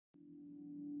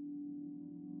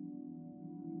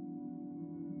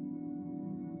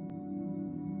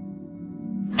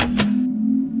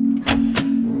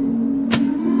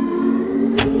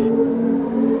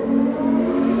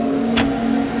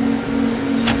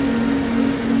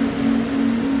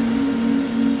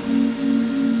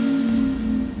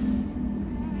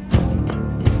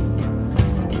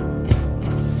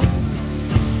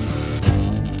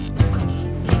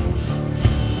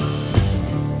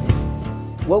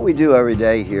What we do every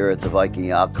day here at the Viking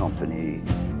Yacht Company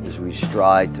is we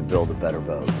strive to build a better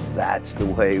boat. That's the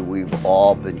way we've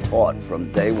all been taught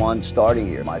from day one starting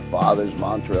here. My father's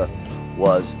mantra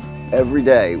was every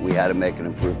day we had to make an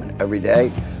improvement. Every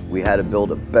day we had to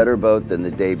build a better boat than the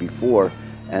day before,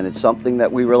 and it's something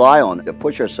that we rely on to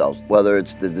push ourselves, whether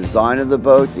it's the design of the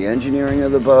boat, the engineering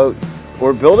of the boat,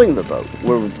 or building the boat.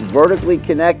 We're vertically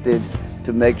connected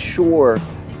to make sure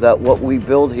that what we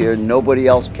build here, nobody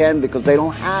else can, because they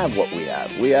don't have what we have.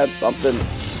 We have something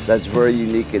that's very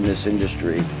unique in this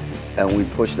industry, and we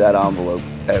push that envelope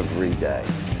every day.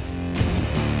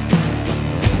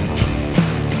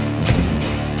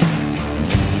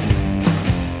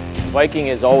 Viking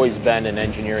has always been an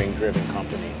engineering-driven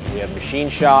company. We have machine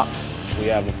shops, we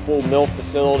have a full mill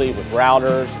facility with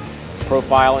routers,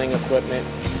 profiling equipment,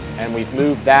 and we've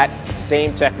moved that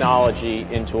same technology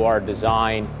into our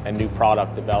design and new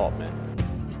product development.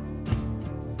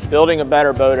 Building a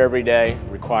better boat every day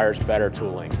requires better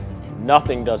tooling.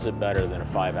 Nothing does it better than a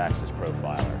 5-axis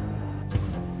profiler.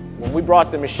 When we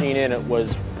brought the machine in, it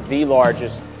was the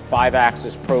largest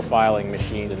 5-axis profiling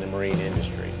machine in the marine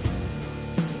industry.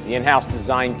 The in-house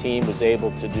design team was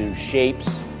able to do shapes,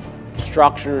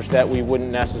 structures that we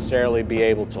wouldn't necessarily be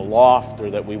able to loft or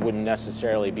that we wouldn't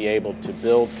necessarily be able to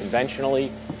build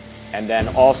conventionally, and then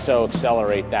also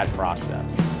accelerate that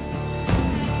process.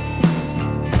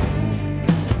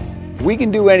 We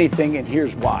can do anything, and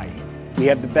here's why. We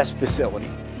have the best facility.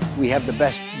 We have the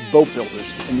best boat builders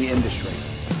in the industry.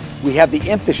 We have the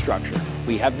infrastructure.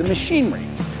 We have the machinery.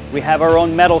 We have our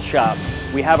own metal shop.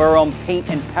 We have our own paint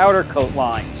and powder coat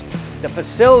lines. The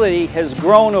facility has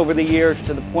grown over the years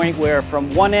to the point where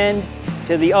from one end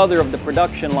to the other of the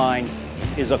production line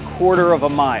is a quarter of a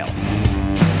mile.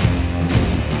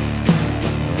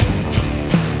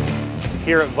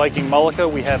 Here at Viking Mullica,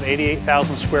 we have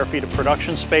 88,000 square feet of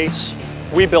production space.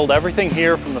 We build everything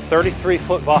here from the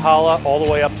 33-foot Valhalla all the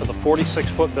way up to the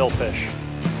 46-foot Billfish.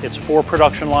 It's 4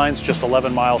 production lines just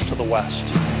 11 miles to the west.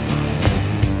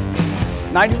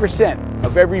 90%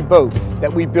 of every boat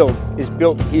that we build is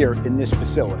built here in this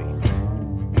facility.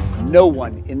 No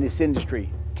one in this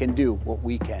industry can do what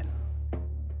we can.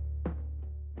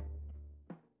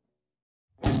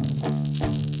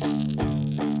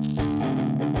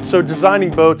 So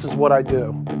designing boats is what I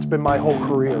do. It's been my whole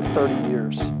career, 30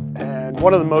 years. And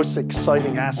one of the most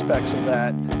exciting aspects of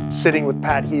that, sitting with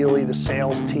Pat Healy, the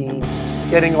sales team,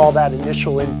 getting all that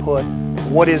initial input.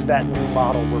 What is that new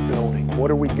model we're building?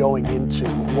 What are we going into?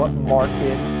 What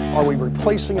market? Are we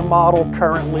replacing a model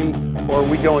currently, or are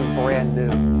we going brand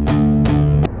new?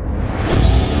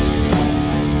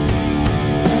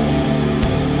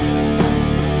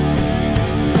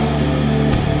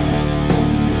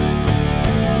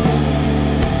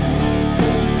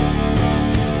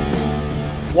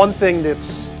 One thing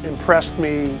that's impressed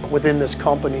me within this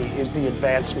company is the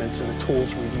advancements in the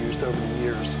tools we've used over the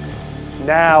years.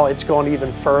 Now it's gone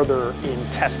even further in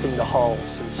testing the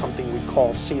hulls in something we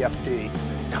call CFD,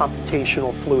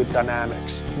 computational fluid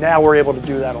dynamics. Now we're able to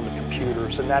do that on the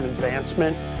computers, and that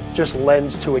advancement just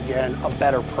lends to, again, a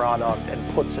better product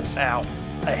and puts us out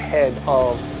ahead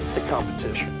of the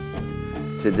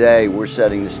competition. Today we're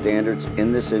setting the standards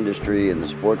in this industry, in the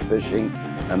sport fishing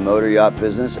and motor yacht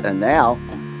business, and now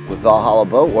with Valhalla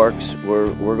Boat Works,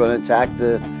 we're going to attack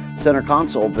the center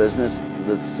console business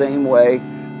the same way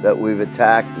that we've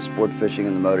attacked the sport fishing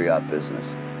and the motor yacht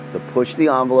business, to push the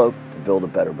envelope to build a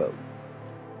better boat.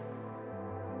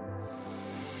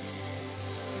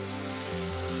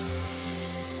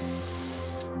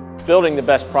 Building the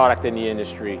best product in the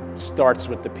industry starts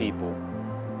with the people.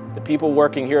 The people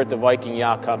working here at the Viking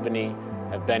Yacht Company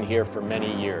have been here for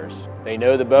many years. They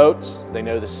know the boats, they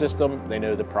know the system, they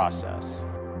know the process.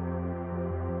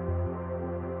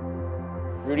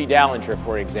 Rudy Dallinger,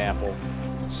 for example,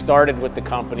 started with the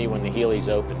company when the Healys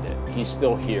opened it. He's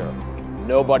still here.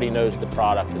 Nobody knows the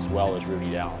product as well as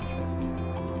Rudy Dallinger.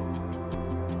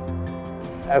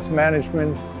 As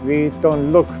management, we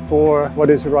don't look for what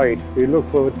is right. We look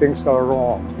for what things are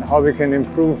wrong and how we can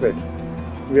improve it.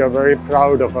 We are very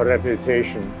proud of our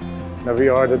reputation. Now we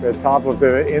are at the top of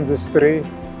the industry.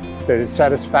 The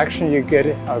satisfaction you get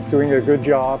of doing a good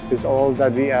job is all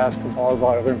that we ask of all of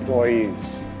our employees.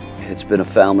 It's been a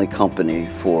family company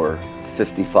for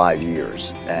 55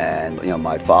 years, and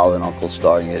my father and uncle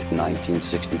starting it in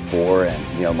 1964,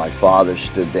 and my father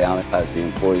stood down as the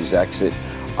employees exit.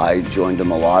 I joined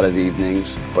him a lot of evenings,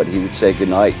 but he would say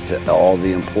goodnight to all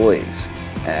the employees.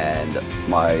 And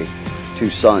my 2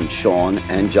 sons, Sean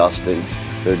and Justin,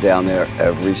 they're down there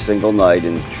every single night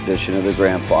in the tradition of their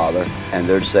grandfather, and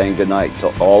they're saying goodnight to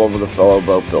all of the fellow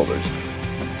boat builders.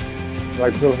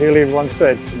 Like Bill Healy once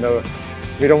said,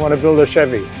 we don't want to build a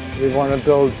Chevy, we want to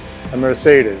build a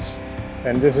Mercedes.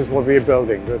 And this is what we're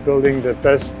building. We're building the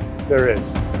best there is.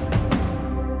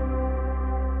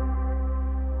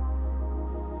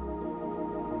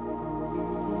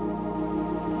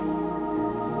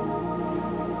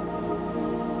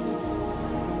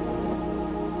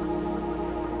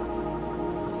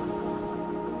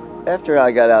 After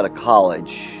I got out of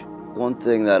college, one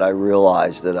thing that I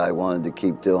realized that I wanted to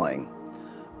keep doing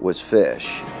was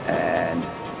fish and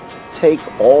take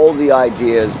all the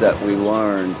ideas that we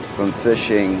learned from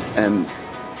fishing and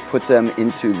put them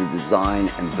into the design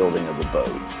and building of the boat.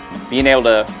 Being able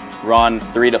to run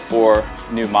 3 to 4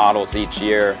 new models each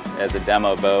year as a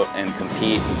demo boat and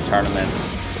compete in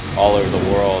tournaments all over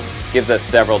the world gives us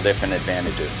several different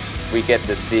advantages. We get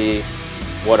to see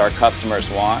what our customers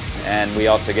want, and we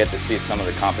also get to see some of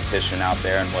the competition out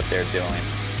there and what they're doing.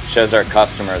 It shows our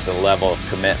customers a level of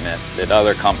commitment that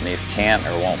other companies can't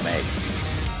or won't make.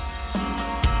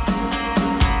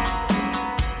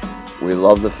 We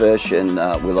love the fish and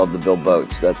we love to build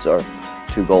boats. That's our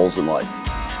 2 goals in life.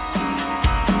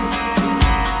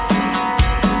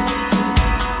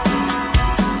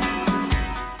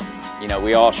 You know,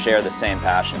 we all share the same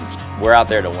passions. We're out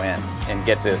there to win and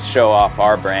get to show off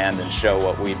our brand and show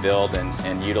what we build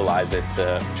and utilize it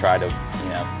to try to,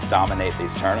 dominate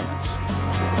these tournaments.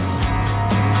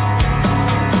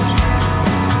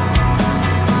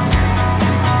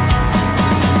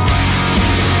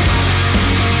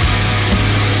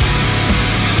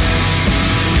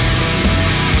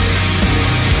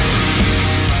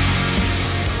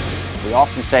 We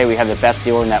often say we have the best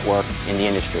dealer network in the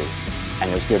industry, and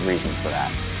there's good reasons for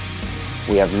that.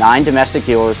 We have 9 domestic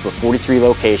dealers with 43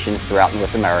 locations throughout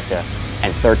North America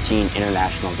and 13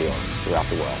 international dealers throughout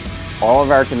the world. All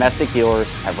of our domestic dealers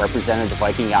have represented the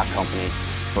Viking Yacht Company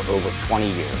for over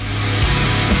 20 years.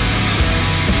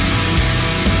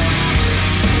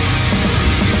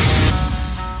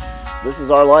 This is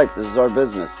our life, this is our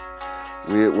business.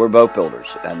 We're boat builders,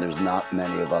 and there's not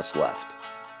many of us left.